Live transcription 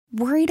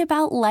Worried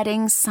about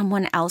letting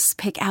someone else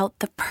pick out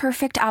the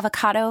perfect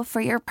avocado for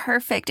your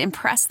perfect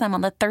impress them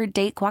on the third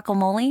date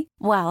guacamole?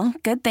 Well,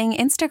 good thing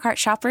Instacart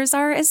shoppers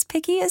are as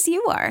picky as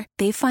you are.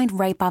 They find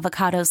ripe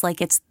avocados like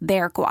it's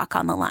their guac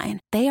on the line.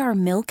 They are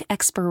milk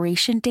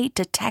expiration date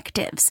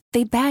detectives.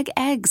 They bag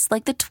eggs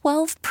like the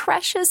 12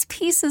 precious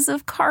pieces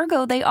of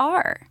cargo they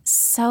are.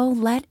 So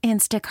let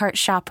Instacart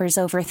shoppers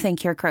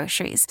overthink your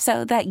groceries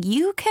so that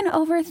you can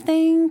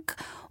overthink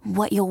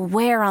what you'll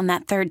wear on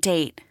that third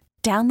date.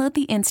 Download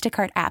the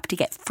Instacart app to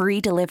get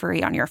free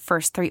delivery on your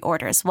first 3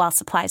 orders while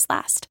supplies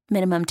last.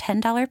 Minimum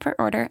 $10 per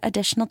order.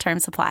 Additional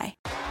terms apply.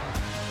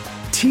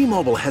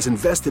 T-Mobile has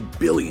invested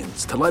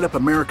billions to light up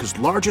America's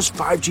largest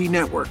 5G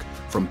network,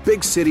 from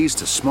big cities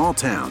to small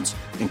towns,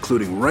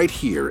 including right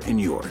here in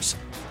yours.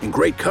 And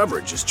great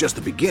coverage is just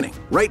the beginning.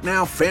 Right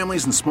now,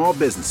 families and small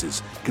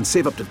businesses can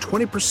save up to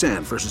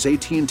 20% versus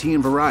AT&T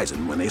and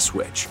Verizon when they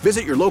switch.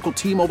 Visit your local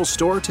T-Mobile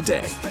store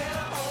today.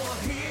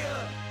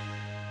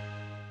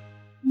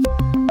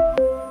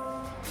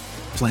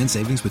 Plan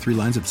savings with 3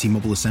 lines of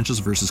T-Mobile Essentials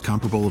versus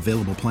comparable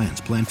available plans.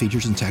 Plan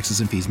features and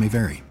taxes and fees may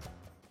vary.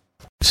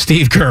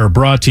 Steve Kerr,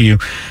 brought to you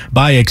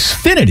by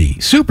Xfinity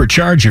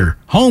Supercharger,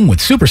 home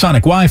with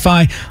supersonic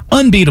Wi-Fi,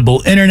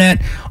 unbeatable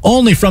internet,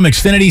 only from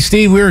Xfinity.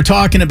 Steve, we were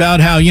talking about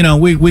how,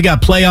 we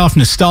got playoff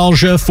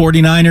nostalgia.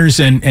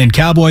 49ers and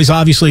Cowboys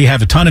obviously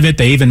have a ton of it.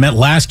 They even met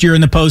last year in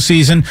the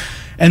postseason.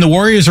 And the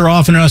Warriors are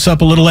offering us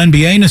up a little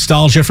NBA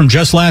nostalgia from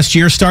just last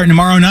year, starting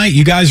tomorrow night.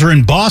 You guys are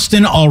in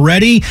Boston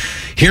already.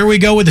 Here we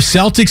go with the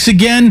Celtics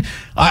again.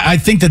 I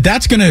think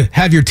that's going to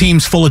have your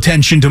team's full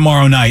attention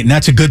tomorrow night, and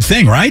that's a good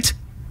thing, right?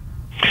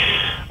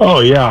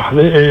 Oh, yeah.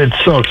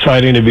 It's so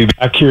exciting to be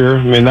back here.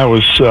 I mean, that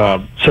was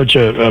such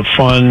a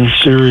fun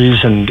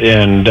series, and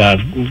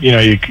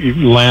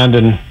you land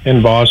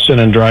in Boston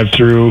and drive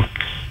through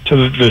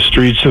to the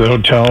streets of the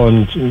hotel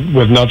and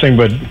with nothing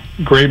but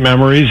great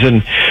memories.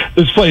 And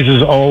this place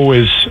is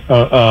always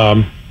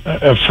a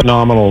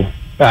phenomenal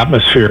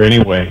atmosphere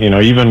anyway.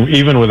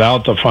 Even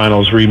without the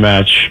finals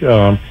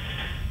rematch,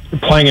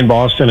 playing in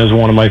Boston is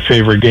one of my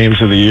favorite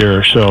games of the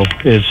year. So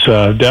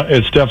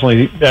it's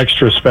definitely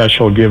extra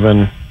special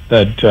given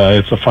that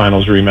it's a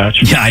finals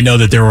rematch. Yeah, I know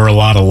that there were a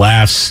lot of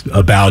laughs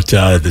about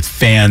the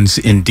fans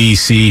in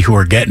D.C. who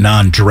are getting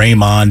on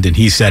Draymond, and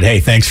he said, hey,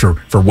 thanks for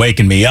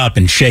waking me up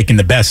and shaking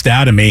the best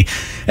out of me.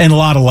 And a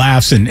lot of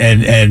laughs,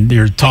 and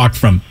your talk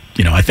from,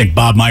 I think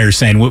Bob Myers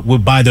saying, we'll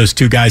buy those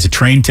 2 guys a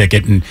train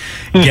ticket and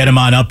get them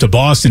on up to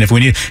Boston if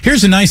we need.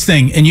 Here's the nice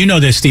thing, and you know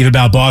this, Steve,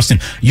 about Boston.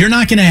 You're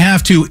not going to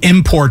have to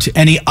import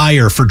any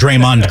ire for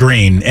Draymond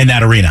Green in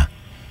that arena.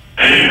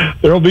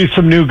 There'll be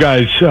some new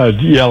guys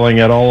yelling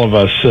at all of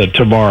us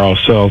tomorrow,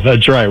 so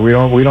that's right. We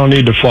don't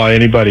need to fly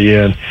anybody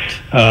in,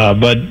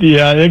 but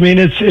yeah, I mean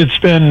it's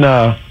been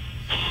a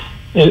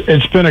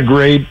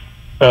great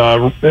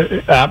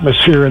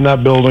atmosphere in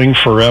that building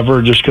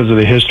forever, just because of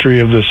the history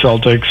of the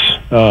Celtics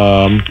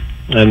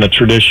and the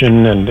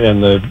tradition and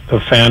the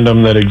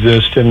fandom that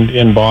exists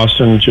in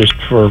Boston, just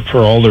for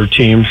all their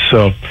teams.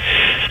 So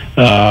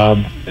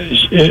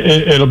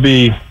it'll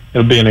be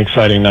an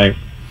exciting night.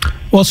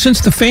 Well,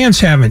 since the fans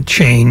haven't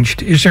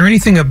changed, is there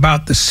anything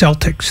about the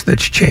Celtics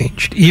that's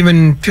changed,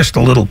 even just a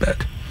little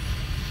bit?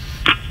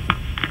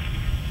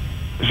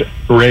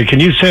 Ray, can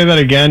you say that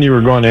again? You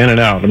were going in and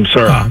out. I'm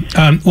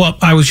sorry. Well,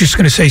 I was just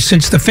going to say,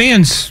 since the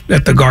fans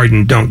at the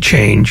Garden don't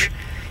change,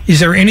 is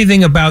there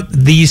anything about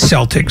these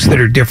Celtics that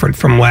are different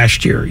from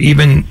last year,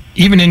 even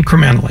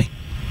incrementally?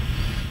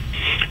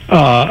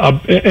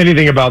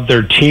 Anything about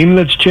their team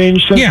that's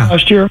changed since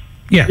last year?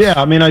 Yes. Yeah,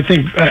 I mean, I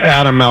think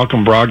Adam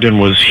Malcolm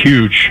Brogdon was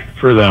huge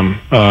for them.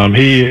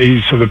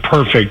 He's the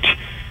perfect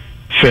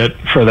fit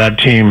for that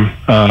team.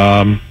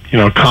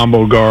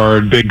 Combo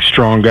guard, big,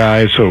 strong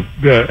guy, so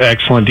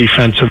excellent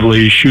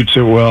defensively, shoots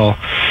it well.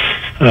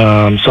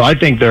 So I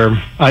think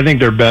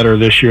they're better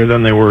this year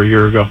than they were a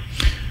year ago.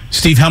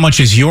 Steve, how much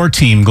is your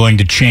team going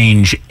to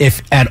change,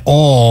 if at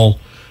all,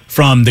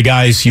 from the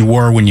guys you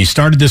were when you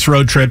started this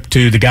road trip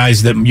to the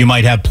guys that you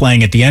might have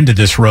playing at the end of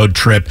this road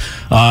trip?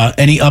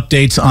 Any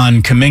updates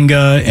on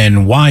Kuminga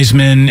and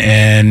Wiseman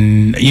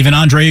and even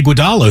Andre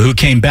Iguodala, who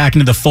came back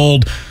into the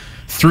fold,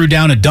 threw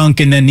down a dunk,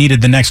 and then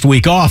needed the next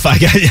week off?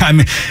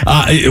 JaMychal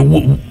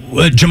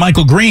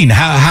Green,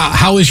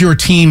 how is your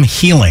team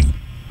healing?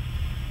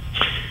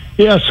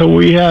 Yeah, so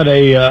we had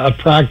a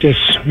practice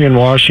in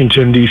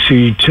Washington,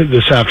 D.C.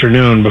 This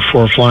afternoon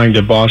before flying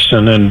to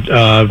Boston, and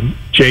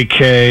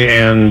J.K.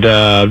 and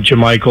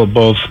JaMychal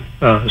both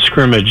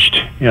scrimmaged.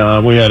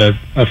 We had a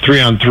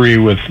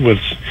 3-on-3 with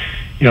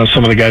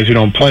some of the guys who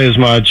don't play as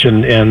much,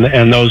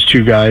 and those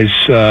 2 guys,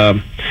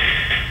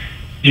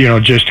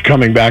 just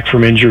coming back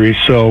from injuries.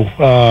 So,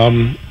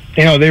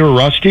 they were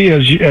rusty,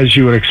 as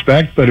you would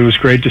expect, but it was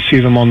great to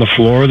see them on the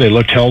floor. They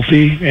looked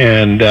healthy,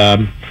 and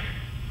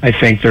I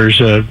think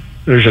there's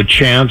a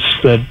chance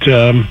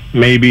that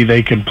maybe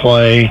they could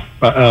play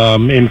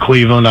in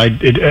Cleveland.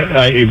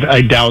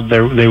 I doubt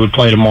they would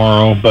play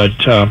tomorrow, but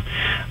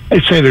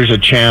I'd say there's a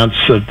chance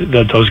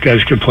that those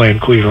guys could play in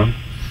Cleveland.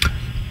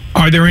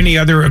 Are there any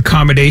other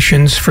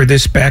accommodations for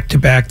this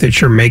back-to-back that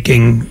you're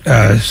making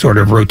sort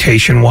of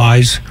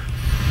rotation-wise?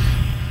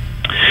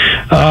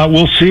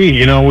 We'll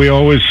see. We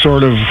always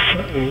sort of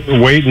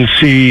wait and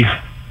see,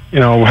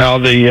 how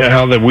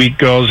the week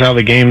goes, how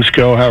the games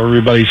go, how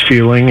everybody's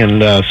feeling,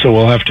 and so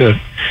we'll have to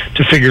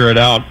figure it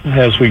out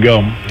as we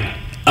go.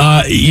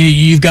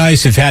 You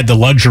guys have had the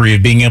luxury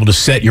of being able to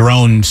set your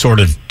own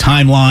sort of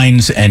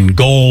timelines and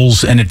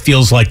goals, and it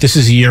feels like this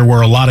is a year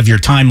where a lot of your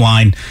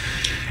timeline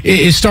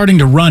is starting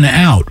to run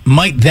out.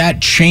 Might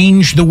that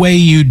change the way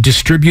you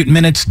distribute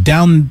minutes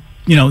down,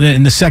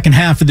 in the second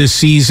half of this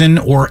season,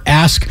 or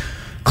ask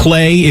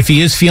Klay, if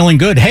he is feeling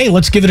good, hey,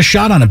 let's give it a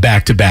shot on a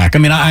back-to-back? I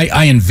mean,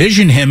 I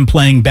envision him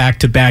playing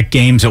back-to-back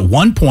games at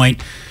one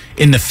point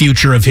in the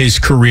future of his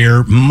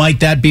career. Might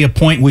that be a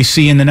point we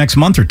see in the next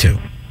month or two?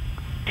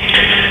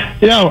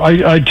 Yeah,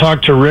 I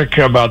talked to Rick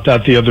about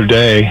that the other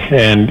day,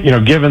 and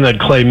given that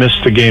Klay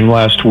missed the game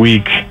last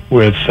week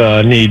with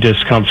knee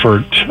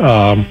discomfort,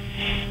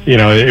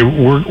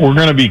 we're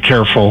going to be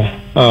careful,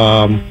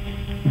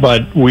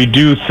 but we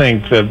do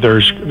think that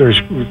there's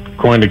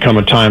going to come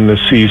a time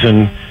this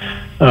season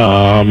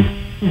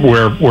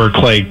where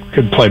Klay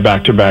could play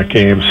back-to-back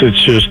games. It's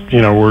just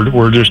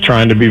we're just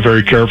trying to be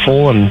very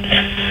careful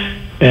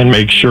and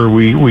make sure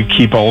we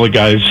keep all the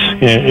guys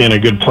in a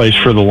good place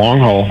for the long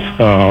haul.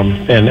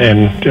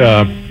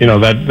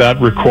 That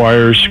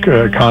requires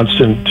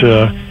constant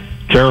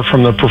care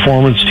from the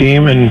performance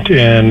team and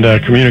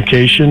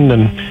communication,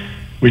 and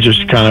we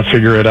just kind of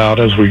figure it out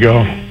as we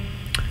go.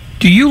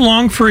 Do you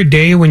long for a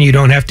day when you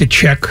don't have to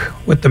check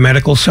with the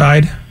medical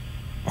side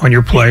on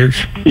your players?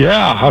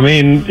 Yeah, I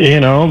mean,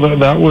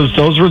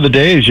 those were the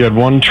days. You had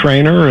one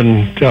trainer,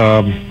 and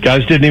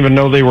guys didn't even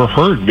know they were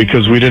hurt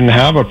because we didn't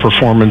have a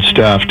performance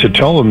staff to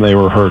tell them they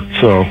were hurt.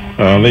 So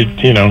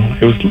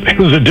it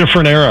was a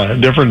different era, a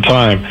different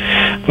time.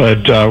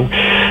 But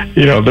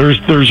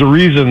there's a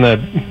reason that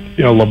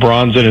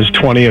LeBron's in his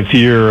 20th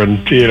year,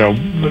 and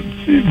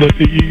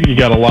you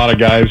got a lot of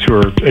guys who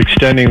are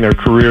extending their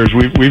careers.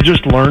 We've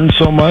just learned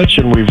so much,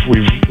 and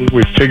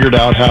we've figured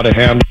out how to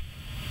handle.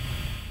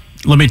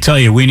 Let me tell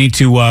you, we need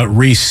to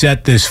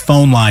reset this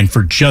phone line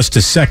for just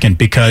a second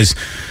because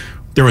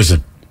there was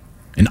an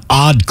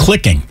odd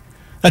clicking.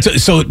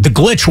 So the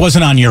glitch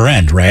wasn't on your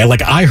end, Ray.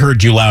 Like, I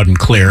heard you loud and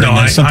clear, and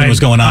then something was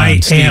going on. I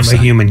am a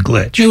human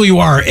glitch. You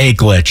are a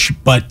glitch,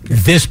 but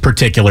this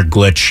particular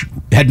glitch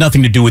had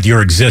nothing to do with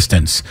your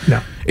existence.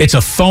 No. It's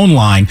a phone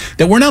line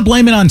that we're not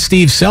blaming on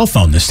Steve's cell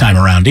phone this time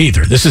around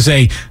either. This is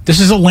a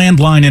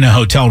landline in a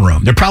hotel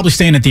room. They're probably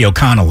staying at the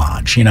O'Connell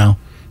Lodge,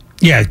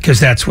 Yeah, because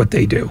that's what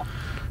they do.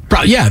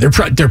 Yeah, they're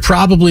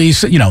probably,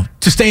 to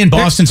stay in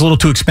Boston's a little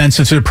too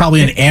expensive, so they're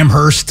probably in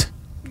Amherst.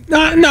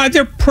 No,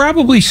 they're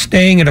probably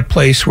staying at a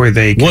place where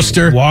they can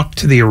Worcester. Walk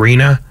to the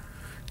arena,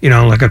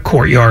 like a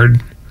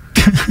courtyard.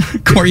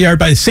 Courtyard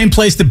by the same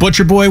place that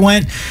Butcher Boy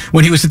went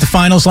when he was at the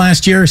finals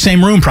last year.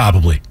 Same room,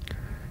 probably.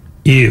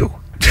 Ew.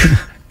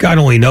 God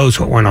only knows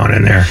what went on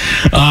in there.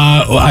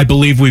 I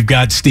believe we've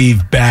got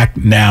Steve back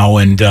now.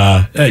 And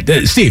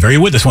Steve, are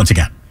you with us once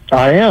again?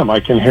 I am. I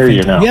can hear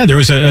you now. Yeah, there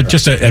was a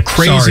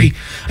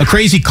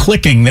crazy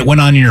clicking that went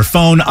on in your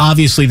phone.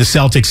 Obviously, the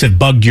Celtics have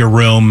bugged your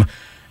room,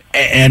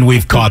 and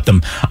we've caught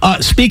them.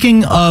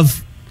 Speaking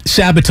of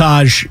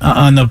sabotage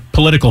on the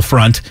political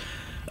front,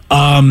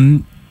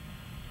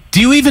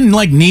 do you even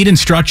need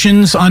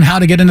instructions on how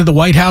to get into the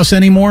White House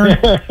anymore?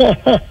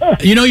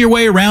 You know your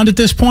way around at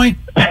this point?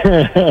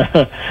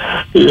 Yeah,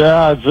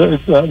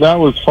 that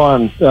was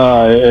fun,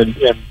 and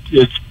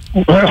it's.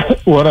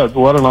 What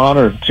an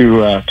honor to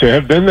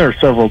have been there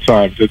several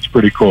times. It's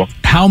pretty cool.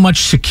 How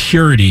much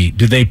security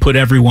do they put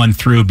everyone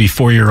through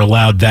before you're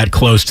allowed that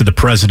close to the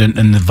president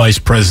and the vice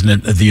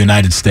president of the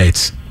United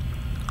States?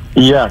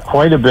 Yeah,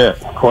 quite a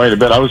bit.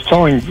 I was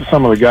telling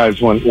some of the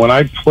guys when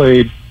I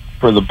played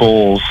for the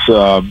Bulls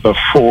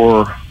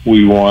before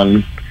we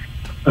won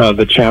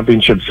the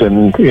championships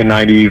in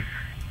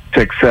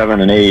 96, 7,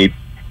 and 8,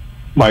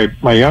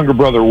 my younger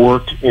brother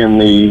worked in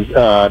the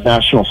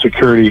National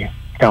Security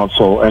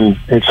Council, and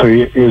so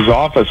his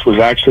office was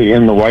actually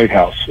in the White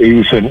House. He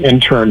was an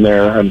intern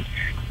there, and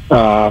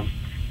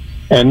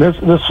this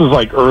was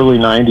like early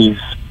 90s,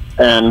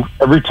 and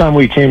every time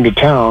we came to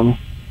town,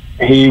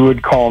 he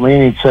would call me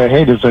and he'd say,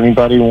 hey, does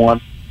anybody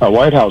want a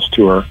White House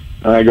tour?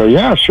 And I go,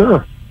 yeah,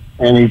 sure.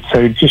 And he'd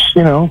say, just,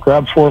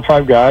 grab 4 or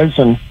 5 guys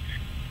and,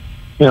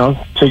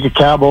 take a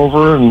cab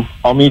over, and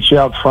I'll meet you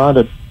out front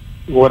at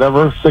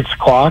whatever, 6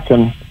 o'clock,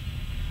 and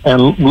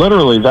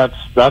literally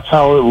that's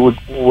how it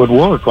would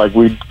work. Like,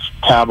 we'd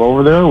cab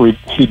over there,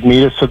 he'd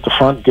meet us at the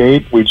front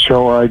gate, we'd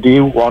show our ID,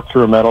 walk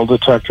through a metal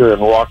detector,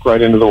 and walk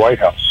right into the White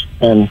House.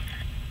 And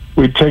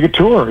we'd take a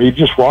tour. He'd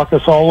just walk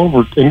us all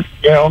over. And,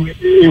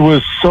 it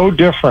was so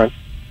different.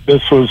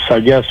 This was,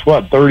 I guess,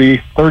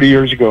 30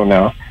 years ago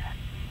now.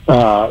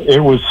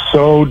 It was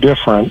so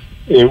different.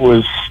 It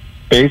was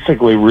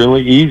basically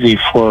really easy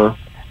for,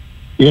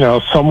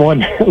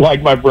 someone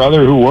like my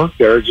brother who worked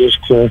there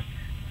just to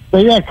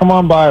say, yeah, come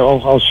on by.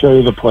 I'll show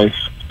you the place.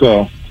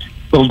 So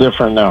little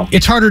different now.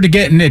 It's harder to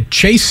get in at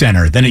Chase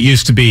Center than it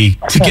used to be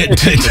to get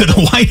to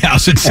the White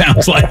House, it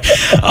sounds like.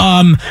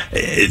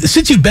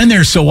 Since you've been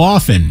there so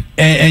often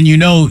and you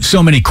know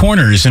so many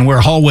corners and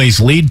where hallways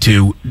lead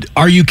to,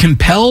 are you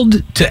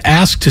compelled to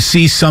ask to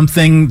see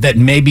something that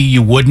maybe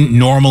you wouldn't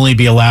normally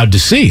be allowed to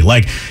see?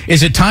 Like,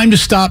 is it time to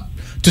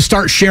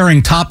start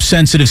sharing top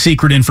sensitive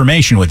secret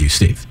information with you,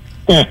 Steve?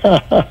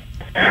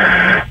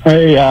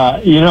 Hey,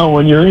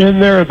 when you're in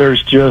there,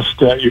 there's just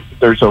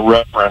there's a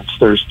reverence.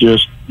 There's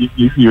just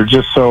you're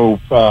just so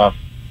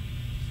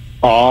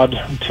awed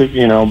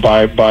to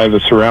by the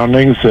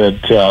surroundings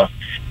that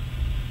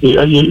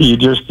you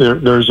just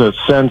there's a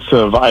sense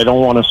of I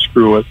don't want to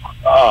screw it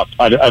up.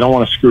 I don't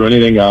want to screw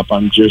anything up.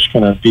 I'm just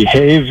going to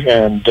behave,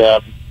 and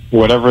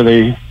whatever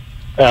they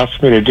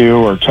ask me to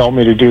do or tell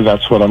me to do,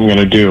 that's what I'm going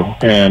to do.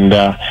 And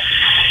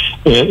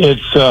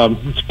it's a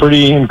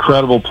pretty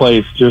incredible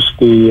place. Just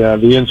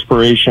the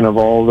inspiration of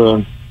all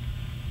the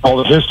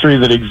history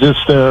that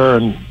exists there,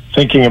 and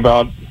thinking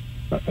about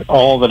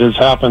all that has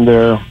happened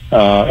there,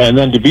 and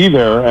then to be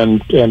there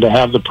and to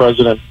have the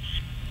president,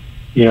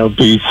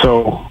 be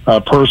so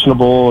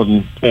personable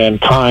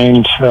and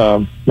kind.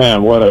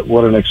 Man,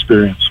 what an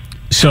experience.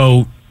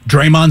 So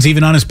Draymond's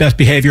even on his best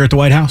behavior at the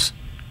White House?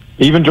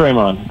 Even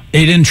Draymond.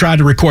 He didn't try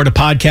to record a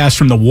podcast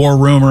from the War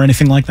Room or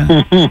anything like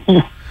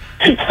that?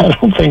 I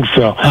don't think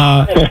so.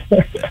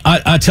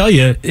 I tell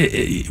you,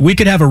 we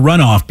could have a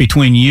runoff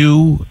between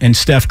you and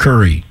Steph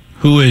Curry,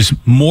 who is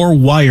more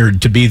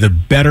wired to be the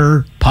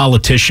better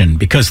politician,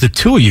 because the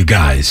two of you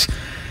guys,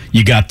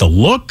 you got the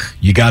look,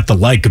 you got the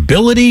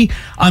likability.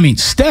 I mean,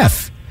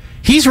 Steph,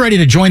 he's ready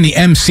to join the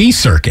MC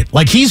circuit.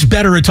 Like, he's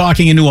better at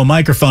talking into a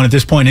microphone at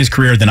this point in his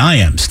career than I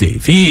am,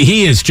 Steve.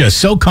 He is just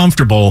so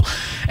comfortable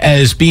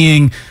as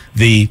being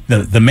the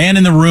man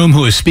in the room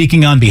who is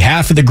speaking on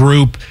behalf of the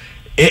group.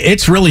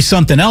 It's really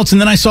something else. And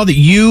then I saw that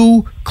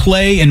you,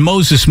 Clay, and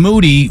Moses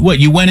Moody,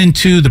 you went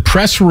into the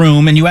press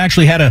room and you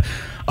actually had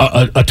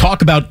a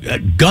talk about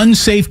gun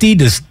safety.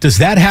 Does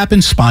that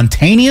happen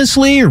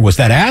spontaneously, or was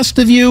that asked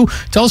of you?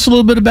 Tell us a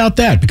little bit about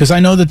that, because I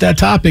know that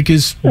topic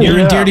is near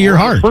and dear to your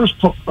heart.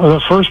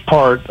 The first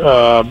part,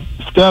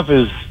 Steph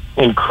is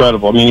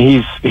incredible. I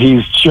mean,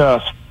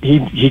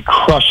 he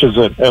crushes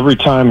it every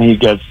time he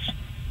gets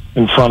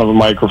in front of a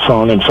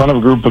microphone, in front of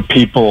a group of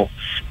people.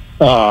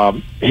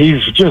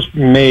 He's just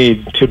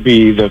made to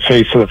be the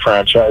face of the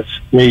franchise.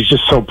 I mean, he's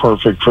just so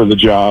perfect for the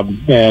job,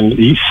 and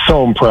he's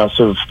so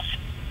impressive.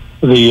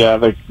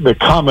 The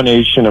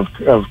combination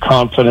of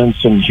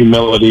confidence and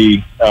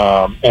humility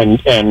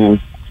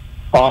and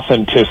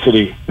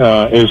authenticity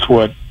is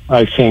what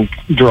I think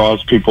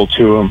draws people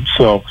to him.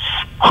 So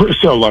we're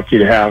so lucky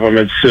to have him.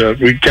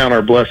 We count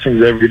our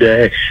blessings every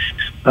day.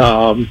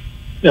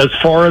 As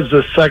far as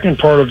the second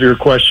part of your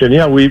question,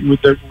 we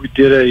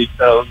did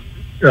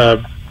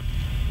a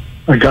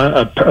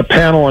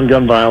panel on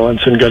gun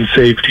violence and gun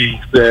safety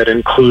that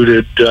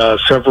included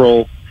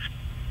several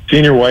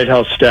senior White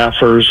House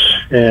staffers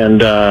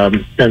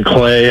and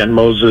Clay and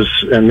Moses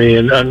and me,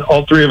 and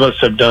all three of us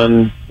have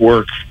done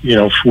work,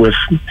 with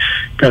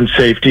gun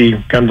safety,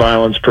 gun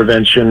violence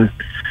prevention,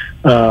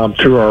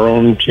 through our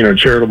own,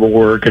 charitable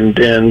work,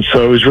 and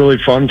so it was really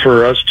fun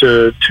for us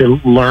to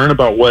learn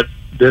about what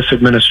this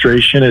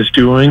administration is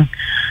doing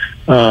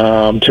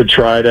to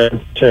try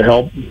to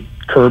help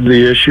curb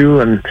the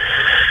issue, and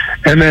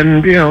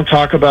then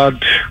talk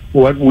about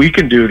what we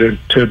can do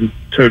to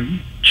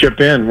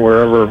chip in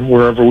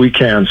wherever we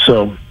can.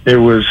 So it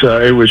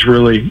was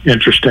really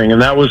interesting,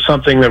 and that was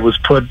something that was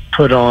put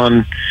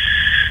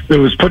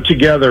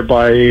together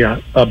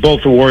by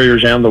both the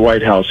Warriors and the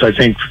White House. I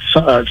think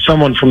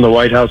someone from the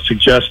White House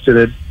suggested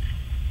it.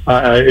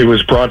 It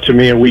was brought to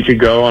me a week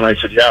ago, and I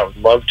said, "Yeah, I would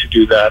love to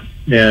do that."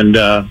 And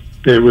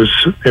it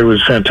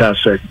was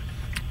fantastic.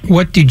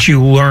 What did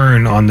you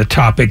learn on the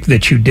topic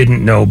that you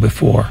didn't know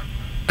before?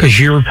 Because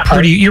you're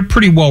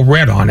pretty well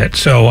read on it,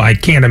 so I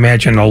can't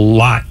imagine a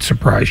lot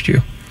surprised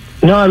you.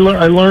 No, I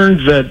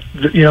learned that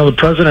the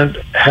president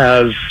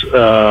has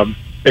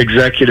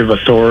executive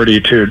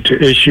authority to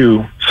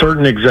issue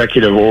certain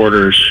executive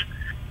orders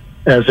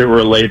as it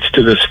relates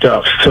to this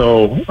stuff.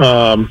 So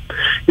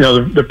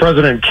the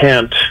president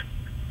can't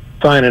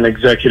sign an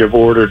executive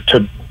order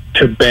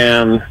to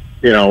ban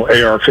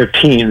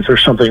AR-15s or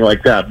something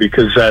like that,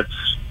 because that's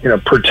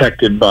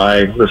protected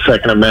by the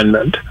Second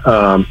Amendment.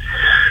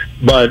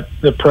 But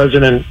the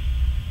president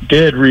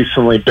did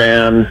recently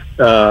ban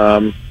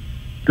the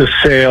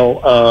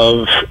sale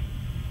of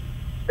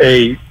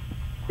a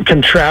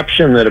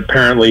contraption that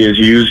apparently is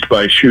used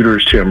by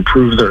shooters to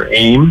improve their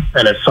aim,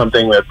 and it's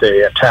something that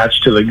they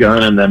attach to the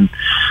gun and then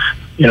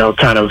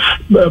kind of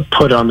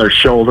put on their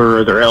shoulder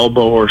or their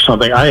elbow or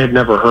something. I had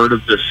never heard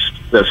of this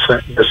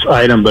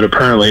item, but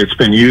apparently it's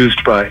been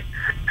used by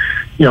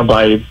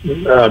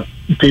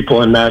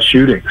people in mass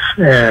shootings.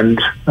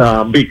 And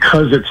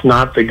because it's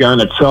not the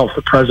gun itself,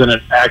 the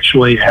president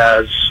actually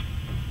has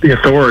the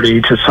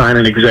authority to sign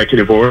an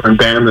executive order and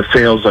ban the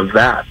sales of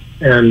that.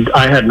 And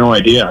I had no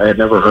idea. I had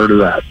never heard of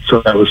that.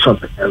 So that was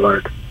something I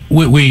learned.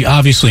 we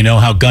obviously know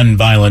how gun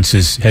violence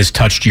has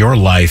touched your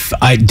life.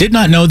 I did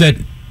not know that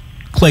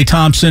Klay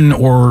Thompson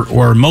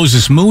or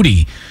Moses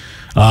Moody,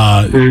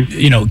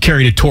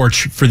 carried a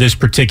torch for this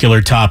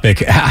particular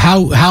topic.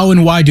 How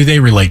and why do they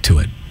relate to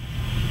it?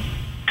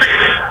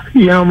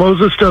 Yeah,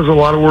 Moses does a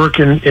lot of work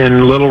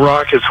in Little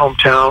Rock, his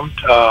hometown,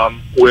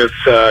 with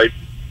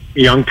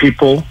young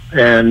people,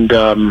 and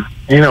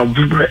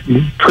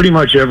pretty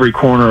much every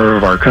corner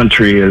of our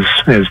country is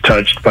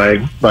touched by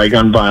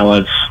gun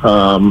violence,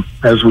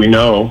 as we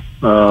know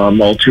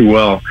all too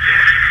well.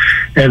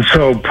 And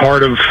so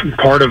part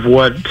of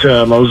what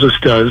Moses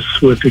does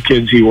with the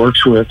kids he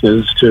works with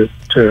is to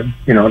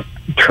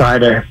try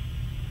to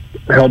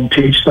help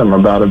teach them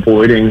about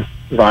avoiding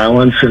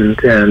violence, and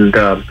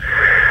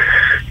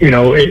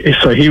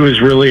so he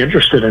was really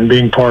interested in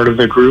being part of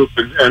the group,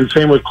 and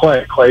same with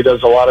Klay. Klay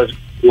does a lot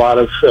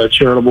of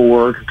charitable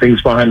work and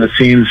things behind the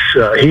scenes.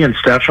 He and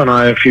Steph and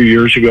I a few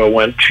years ago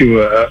went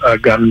to a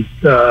gun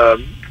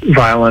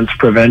violence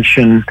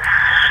prevention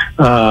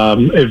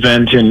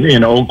event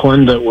in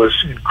Oakland that was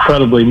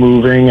incredibly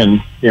moving,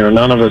 and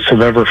none of us have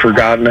ever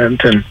forgotten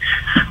it. And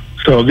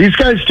so these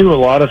guys do a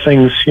lot of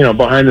things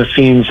behind the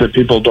scenes that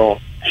people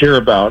don't hear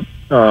about,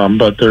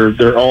 but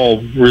they're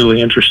all really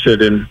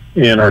interested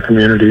in our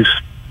communities.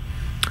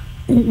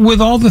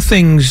 With all the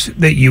things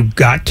that you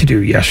got to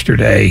do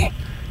yesterday,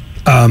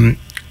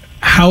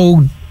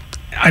 how,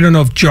 I don't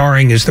know if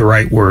jarring is the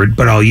right word,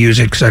 but I'll use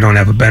it because I don't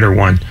have a better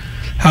one,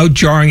 how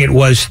jarring it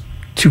was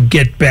to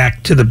get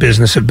back to the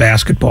business of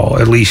basketball,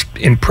 at least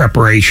in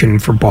preparation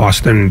for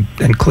Boston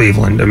and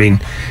Cleveland. I mean,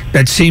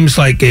 that seems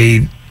like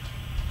an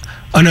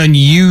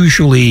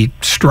unusually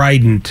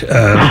strident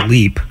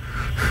leap.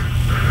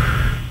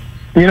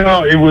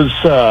 It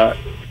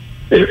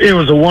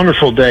was a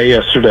wonderful day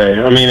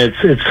yesterday. I mean,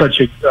 it's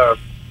such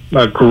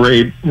a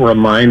great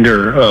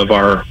reminder of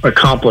our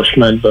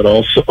accomplishment, but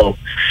also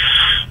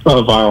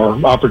of our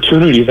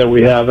opportunity that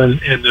we have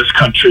in this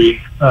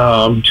country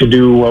to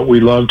do what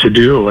we love to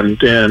do. And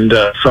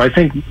so I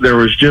think there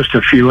was just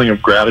a feeling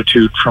of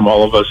gratitude from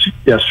all of us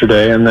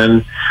yesterday. And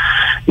then,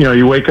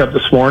 you wake up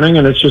this morning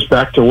and it's just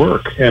back to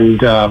work. And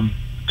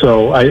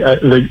so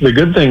the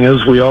good thing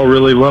is we all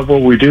really love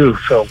what we do.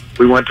 So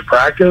we went to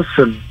practice,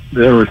 and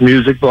there was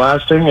music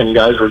blasting, and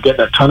guys were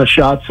getting a ton of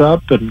shots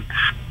up, and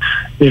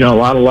a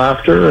lot of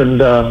laughter. And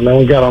then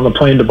we got on the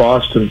plane to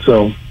Boston.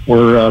 So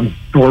we're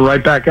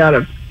right back at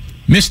it.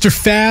 Mr.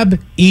 Fab,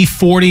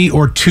 E40,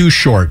 or Too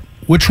Short?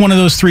 Which one of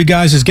those three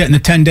guys is getting a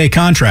 10-day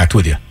contract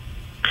with you?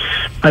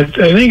 I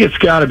think it's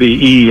got to be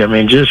E. I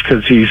mean, just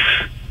because he's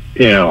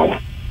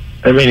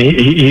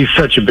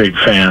such a big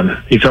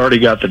fan. He's already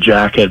got the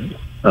jacket.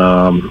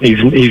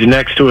 He's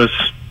next to us,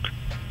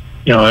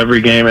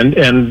 every game.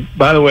 And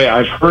by the way,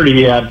 I've heard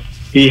he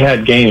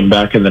had game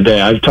back in the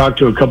day. I've talked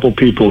to a couple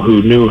people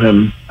who knew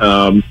him,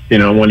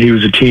 when he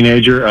was a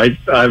teenager.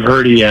 I've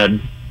heard he had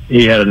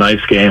a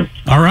nice game.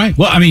 All right.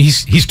 Well, I mean,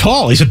 he's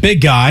tall. He's a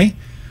big guy.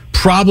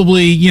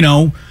 Probably,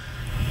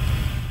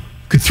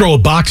 could throw a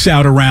box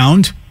out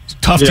around. It's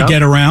tough to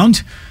get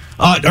around.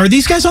 Are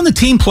these guys on the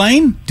team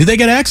plane? Do they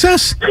get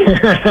access?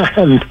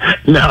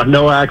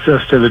 No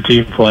access to the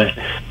team plane.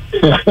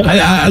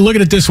 I look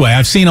at it this way.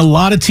 I've seen a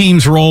lot of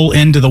teams roll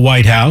into the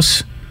White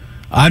House.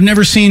 I've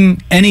never seen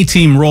any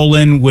team roll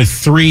in with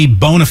three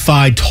bona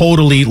fide,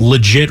 totally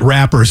legit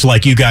rappers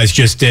like you guys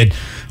just did.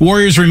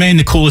 Warriors remain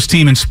the coolest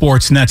team in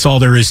sports, and that's all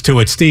there is to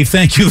it. Steve,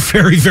 thank you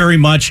very, very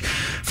much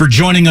for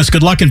joining us.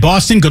 Good luck in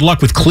Boston. Good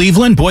luck with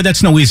Cleveland. Boy,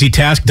 that's no easy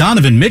task.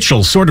 Donovan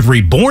Mitchell sort of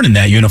reborn in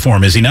that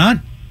uniform, is he not?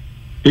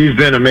 He's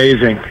been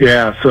amazing.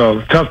 Yeah,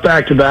 so tough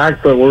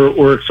back-to-back, but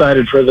we're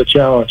excited for the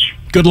challenge.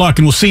 Good luck,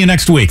 and we'll see you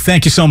next week.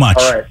 Thank you so much.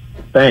 All right.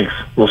 Thanks.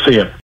 We'll see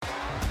you.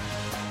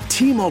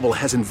 T-Mobile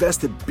has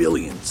invested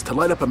billions to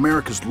light up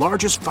America's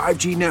largest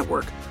 5G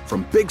network,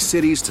 from big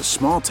cities to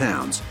small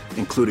towns,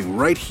 including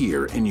right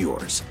here in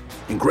yours.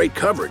 And great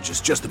coverage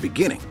is just the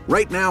beginning.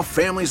 Right now,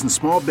 families and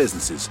small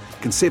businesses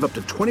can save up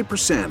to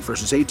 20%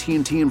 versus AT&T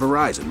and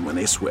Verizon when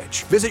they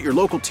switch. Visit your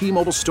local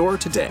T-Mobile store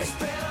today.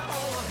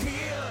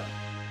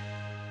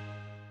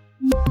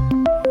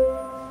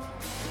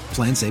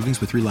 Plan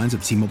savings with 3 lines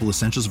of T-Mobile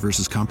Essentials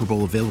versus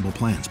comparable available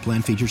plans.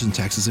 Plan features and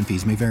taxes and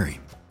fees may vary.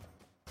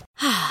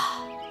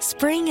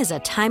 Spring is a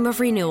time of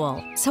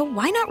renewal, so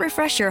why not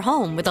refresh your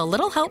home with a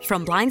little help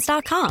from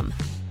Blinds.com?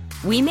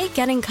 We make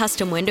getting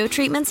custom window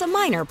treatments a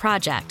minor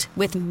project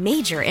with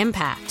major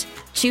impact.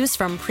 Choose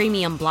from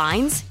premium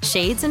blinds,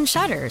 shades, and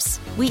shutters.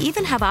 We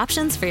even have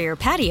options for your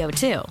patio,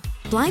 too.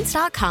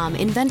 Blinds.com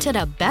invented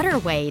a better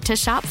way to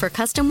shop for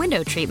custom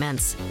window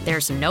treatments.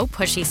 There's no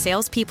pushy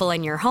salespeople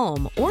in your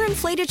home or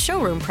inflated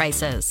showroom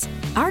prices.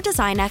 Our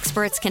design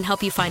experts can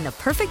help you find the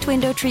perfect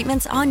window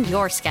treatments on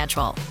your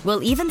schedule.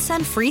 We'll even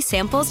send free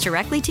samples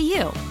directly to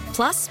you. Plus,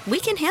 Plus, we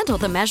can handle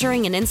the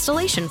measuring and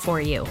installation for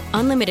you.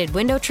 Unlimited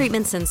window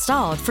treatments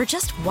installed for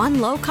just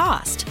one low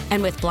cost.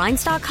 And with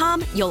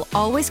Blinds.com, you'll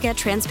always get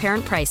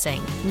transparent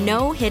pricing.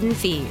 No hidden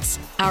fees.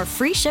 Our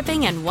free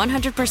shipping and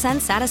 100%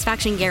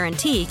 satisfaction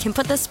guarantee can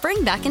put the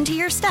spring back into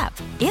your step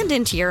and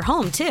into your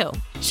home, too.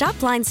 Shop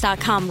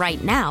Blinds.com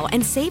right now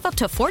and save up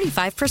to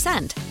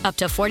 45%. Up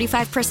to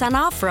 45%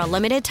 off for a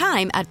limited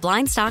time at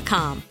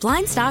Blinds.com.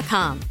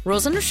 Blinds.com.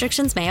 Rules and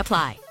restrictions may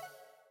apply.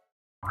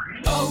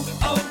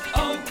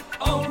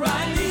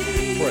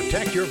 O'Reilly.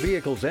 Protect your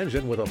vehicle's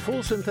engine with a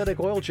full synthetic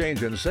oil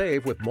change and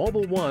save with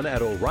Mobil 1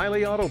 at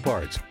O'Reilly Auto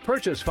Parts.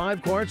 Purchase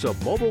 5 quarts of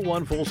Mobil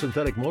 1 full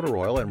synthetic motor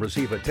oil and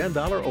receive a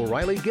 $10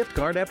 O'Reilly gift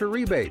card after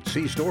rebate.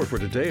 See store for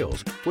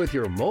details. With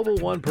your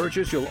Mobil 1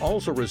 purchase, you'll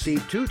also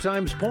receive 2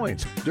 times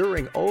points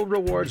during O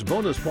Rewards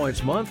Bonus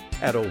Points Month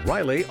at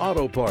O'Reilly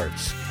Auto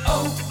Parts.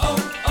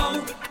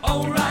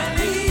 O'Reilly.